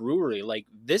local brewery, like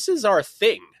this is our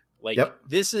thing. Like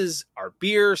This is our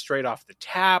beer straight off the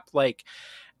tap. Like,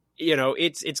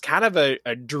 it's kind of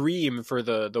a dream for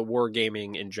the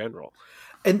wargaming in general.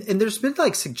 And there's been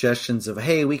like suggestions of,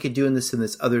 hey, we could do this in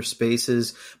this other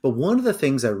spaces. But one of the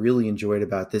things I really enjoyed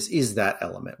about this is that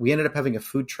element. We ended up having a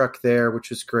food truck there, which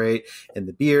was great, and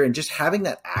the beer, and just having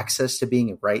that access to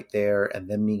being right there and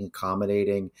them being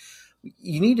accommodating.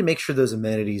 You need to make sure those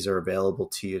amenities are available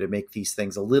to you to make these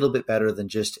things a little bit better than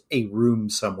just a room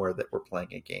somewhere that we're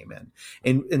playing a game in.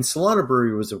 And Solana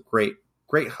Brewery was a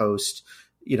great host.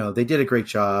 They did a great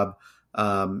job.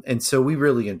 And so I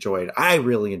really enjoyed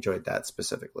that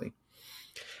specifically.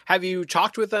 Have you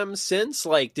talked with them since?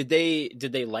 Like, did they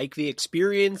like the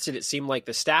experience? Did it seem like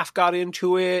the staff got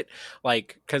into it?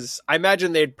 Like, because I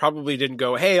imagine they probably didn't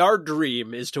go, "Hey, our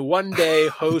dream is to one day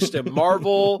host a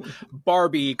Marvel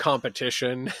Barbie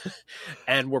competition,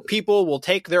 and where people will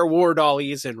take their war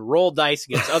dollies and roll dice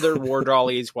against other war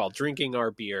dollies while drinking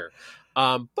our beer."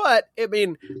 But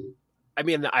I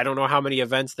mean, I don't know how many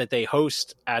events that they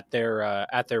host at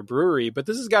their brewery, but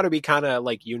this has got to be kind of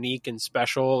like unique and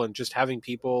special, and just having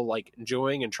people like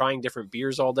enjoying and trying different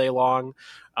beers all day long.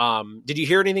 Did you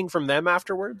hear anything from them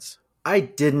afterwards? I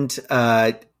didn't.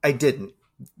 Part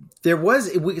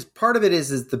of it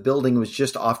is the building was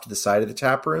just off to the side of the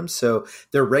tap room, so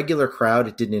their regular crowd,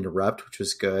 it didn't interrupt, which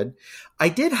was good. I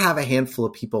did have a handful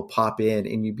of people pop in,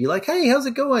 and you'd be like, "Hey, how's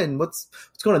it going? What's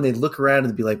going on?" They'd look around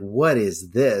and be like, "What is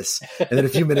this?" And then a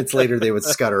few minutes later, they would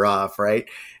scutter off, right?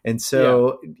 And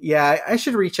so, I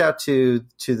should reach out to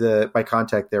my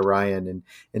contact there, Ryan,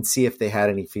 and see if they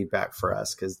had any feedback for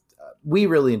us, because we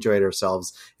really enjoyed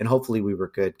ourselves, and hopefully, we were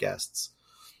good guests.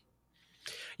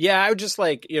 Yeah, I would just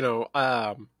like,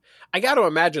 I got to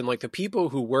imagine like the people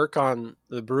who work on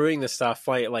the brewing the stuff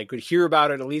like would hear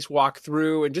about it, at least walk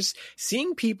through, and just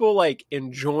seeing people like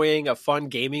enjoying a fun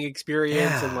gaming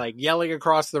experience and like yelling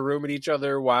across the room at each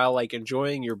other while like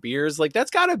enjoying your beers. Like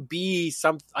that's got to be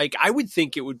like, I would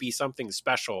think it would be something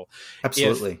special.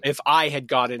 Absolutely. If I had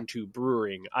got into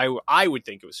brewing, I would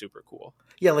think it was super cool.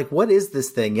 Yeah, like what is this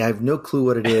thing? I have no clue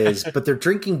what it is, but they're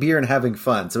drinking beer and having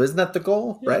fun. So isn't that the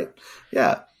goal, right?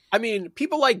 Yeah. I mean,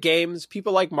 people like games,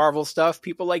 people like Marvel stuff,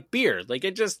 people like beer. Like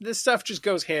this stuff just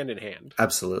goes hand in hand.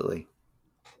 Absolutely.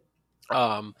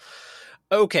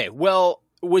 Okay. Well,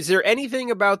 was there anything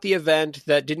about the event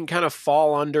that didn't kind of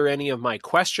fall under any of my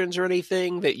questions or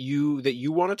anything that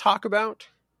you want to talk about?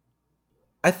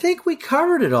 I think we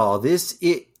covered it all. There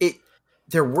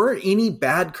weren't any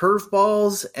bad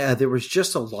curveballs. There was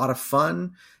just a lot of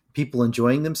fun, people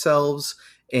enjoying themselves,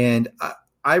 and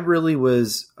I really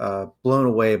was blown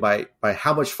away by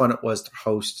how much fun it was to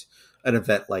host an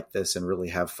event like this and really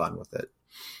have fun with it.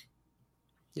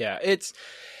 Yeah,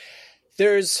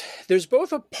 there's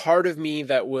both a part of me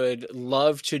that would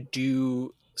love to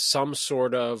do some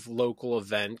sort of local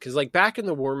event, because like back in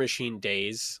the War Machine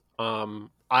days,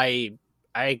 I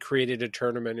created a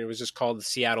tournament. It was just called the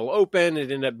Seattle Open.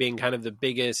 It ended up being kind of the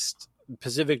biggest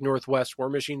Pacific Northwest War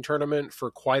Machine tournament for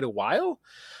quite a while.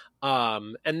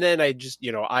 And then I just,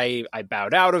 I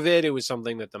bowed out of it. It was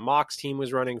something that the Mox team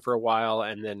was running for a while.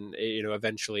 And then,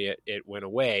 eventually it went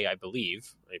away, I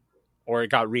believe, or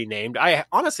it got renamed. I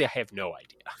have no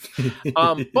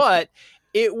idea. But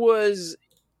it was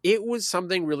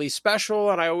something really special.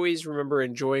 And I always remember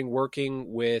enjoying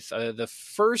working with the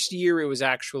first year it was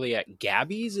actually at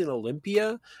Gabby's in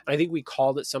Olympia. I think we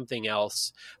called it something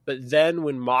else. But then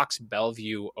when Mox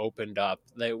Bellevue opened up,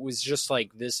 it was just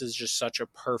like, this is just such a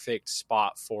perfect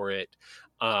spot for it.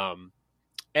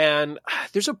 And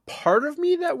there's a part of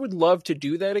me that would love to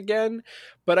do that again.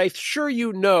 But I'm sure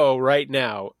right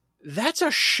now, that's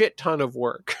a shit ton of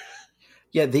work.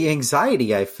 Yeah, the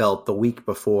anxiety I felt the week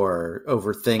before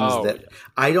over things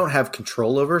I don't have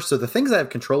control over. So the things I have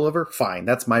control over, fine.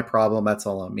 That's my problem. That's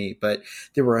all on me. But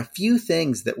there were a few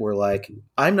things that were like,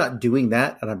 I'm not doing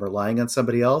that and I'm relying on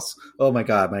somebody else. Oh my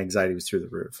God, my anxiety was through the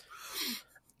roof.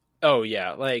 Oh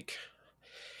yeah. Like,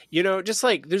 just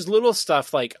like there's little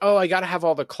stuff like, oh, I got to have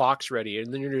all the clocks ready.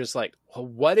 And then you're just like, well,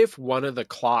 what if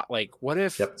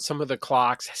some of the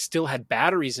clocks still had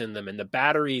batteries in them and the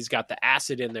batteries got the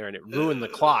acid in there and it ruined the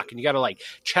clock, and you got to like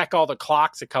check all the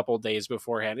clocks a couple of days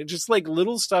beforehand. And just like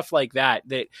little stuff like that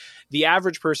the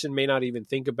average person may not even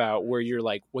think about, where you're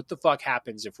like, what the fuck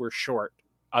happens if we're short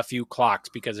a few clocks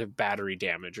because of battery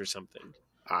damage or something?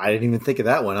 I didn't even think of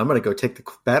that one. I'm going to go take the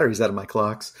batteries out of my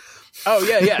clocks. Oh,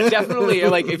 yeah, definitely.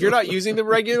 Like, if you're not using them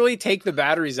regularly, take the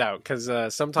batteries out, because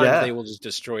sometimes they will just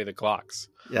destroy the clocks.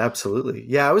 Yeah, absolutely.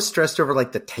 Yeah, I was stressed over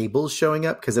like the tables showing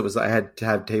up, because I had to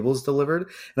have tables delivered,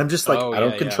 and I'm just like, I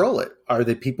don't control it. Are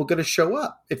the people going to show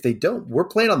up? If they don't, we're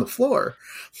playing on the floor.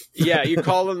 Yeah, you're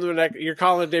calling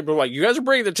the table like, you guys are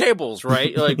bringing the tables,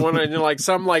 right? Like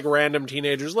some like random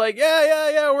teenagers like,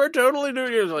 yeah, we're totally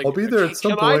doing it. Like, I'll be there at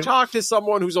some point. Can I talk to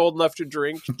someone who's old enough to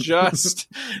drink? Just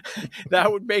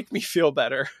that would make me feel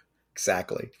better.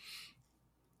 Exactly.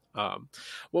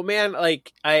 Well, man,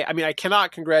 like, I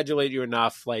cannot congratulate you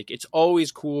enough. Like, it's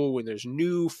always cool when there's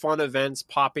new fun events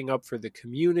popping up for the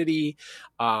community.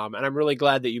 And I'm really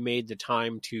glad that you made the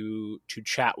time to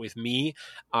chat with me.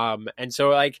 And so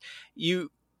like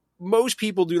most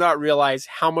people do not realize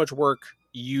how much work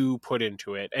you put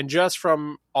into it. And just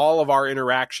from all of our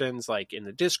interactions, like in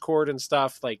the Discord and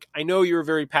stuff, like I know you're a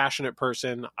very passionate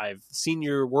person. I've seen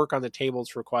your work on the tables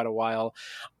for quite a while.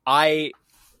 I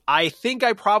think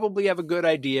I probably have a good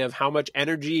idea of how much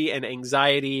energy and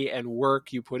anxiety and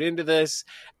work you put into this.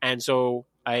 And so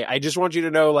I just want you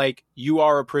to know, like, you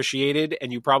are appreciated,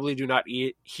 and you probably do not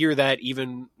hear that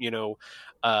even,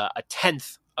 a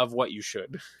tenth of what you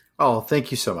should. Oh,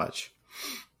 thank you so much.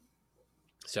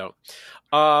 So,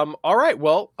 all right.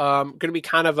 Well, going to be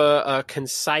kind of a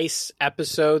concise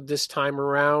episode this time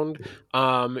around.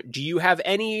 Do you have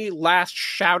any last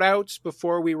shout outs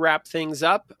before we wrap things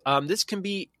up? This can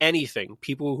be anything,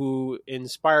 people who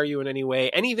inspire you in any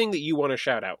way, anything that you want to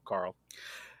shout out, Carl.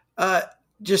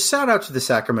 Just shout out to the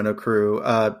Sacramento crew.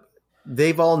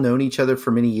 They've all known each other for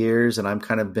many years, and I'm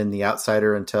kind of been the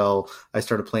outsider until I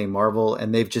started playing Marvel,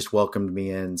 and they've just welcomed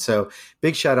me in. So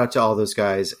big shout out to all those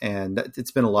guys, and it's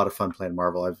been a lot of fun playing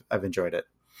Marvel. I've enjoyed it.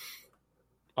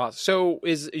 So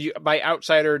by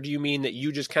outsider, do you mean that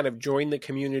you just kind of joined the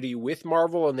community with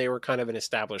Marvel and they were kind of an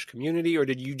established community, or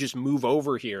did you just move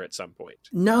over here at some point?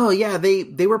 No, yeah,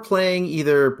 they were playing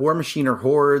either War Machine or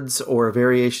Hordes or a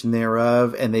variation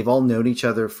thereof, and they've all known each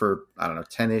other for,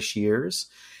 10-ish years.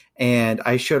 And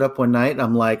I showed up one night and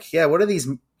I'm like, yeah, what are these,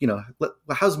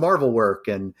 how's Marvel work?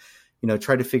 And,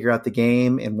 tried to figure out the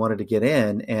game and wanted to get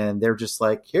in. And they're just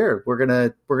like, here, we're going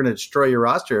to destroy your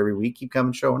roster every week. Keep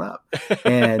coming, showing up.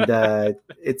 And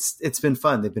it's been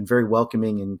fun. They've been very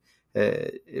welcoming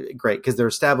and great because they're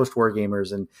established war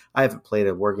gamers. And I haven't played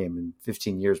a war game in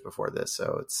 15 years before this.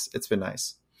 So it's been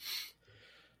nice.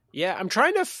 Yeah, I'm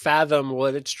trying to fathom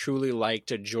what it's truly like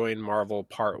to join Marvel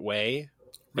part way,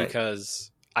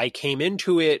 because I came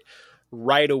into it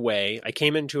right away. I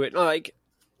came into it like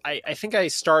I think I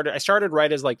started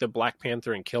right as like the Black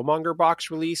Panther and Killmonger box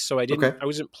release, so I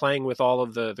wasn't playing with all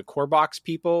of the core box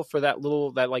people for that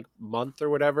like month or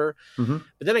whatever. Mm-hmm.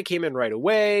 But then I came in right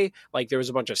away. Like there was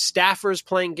a bunch of staffers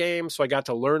playing games, so I got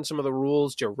to learn some of the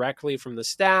rules directly from the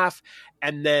staff,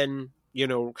 and then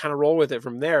kind of roll with it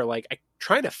from there. Like I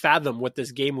try to fathom what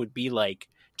this game would be like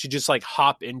to just like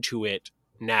hop into it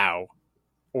now,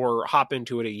 or hop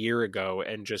into it a year ago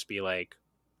and just be like,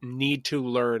 need to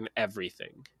learn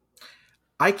everything.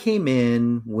 I came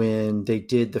in when they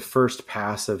did the first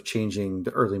pass of changing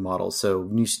the early models. So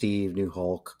new Steve, new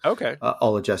Hulk. Okay.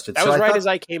 All adjusted. That was right as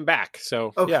I came back.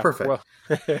 So, yeah. Perfect. Well.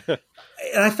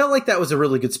 And I felt like that was a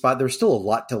really good spot. There was still a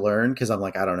lot to learn because I'm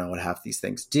like, I don't know what half these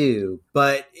things do.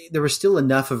 But there was still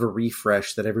enough of a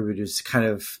refresh that everybody was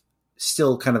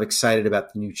still kind of excited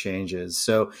about the new changes.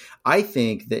 So I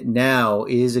think that now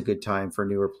is a good time for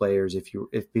newer players.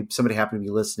 If somebody happened to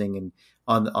be listening and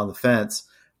on the fence,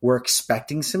 we're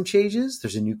expecting some changes.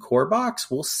 There's a new core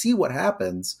box. We'll see what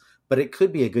happens, but it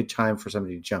could be a good time for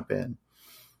somebody to jump in.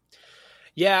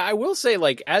 Yeah, I will say,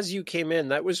 like, as you came in,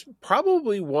 that was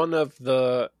probably one of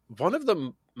the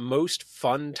most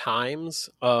fun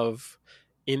times of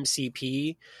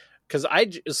MCP. Because I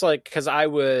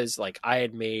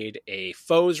had made a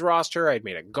Foes roster, I'd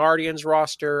made a Guardians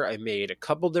roster, I made a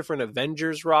couple different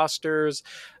Avengers rosters.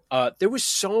 There was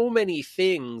so many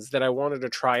things that I wanted to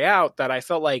try out that I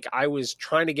felt like I was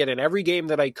trying to get in every game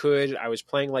that I could. I was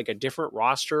playing like a different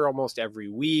roster almost every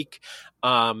week.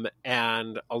 And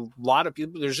a lot of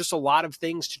people, there's just a lot of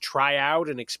things to try out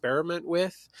and experiment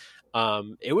with.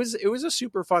 It was a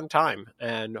super fun time,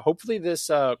 and hopefully this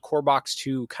Core Box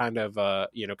 2 kind of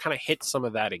hits some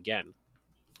of that again.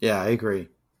 Yeah, I agree.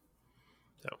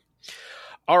 So,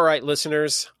 all right,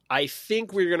 listeners, I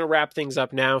think we're going to wrap things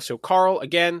up now. So, Carl,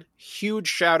 again, huge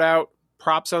shout out,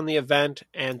 props on the event,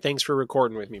 and thanks for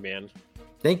recording with me, man.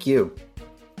 Thank you.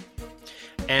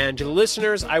 And to the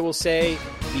listeners, I will say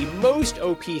the most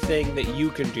OP thing that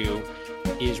you can do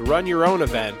is run your own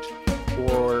event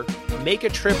or make a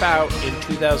trip out in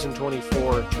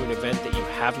 2024 to an event that you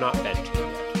have not been to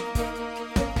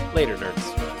yet. Later,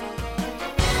 nerds.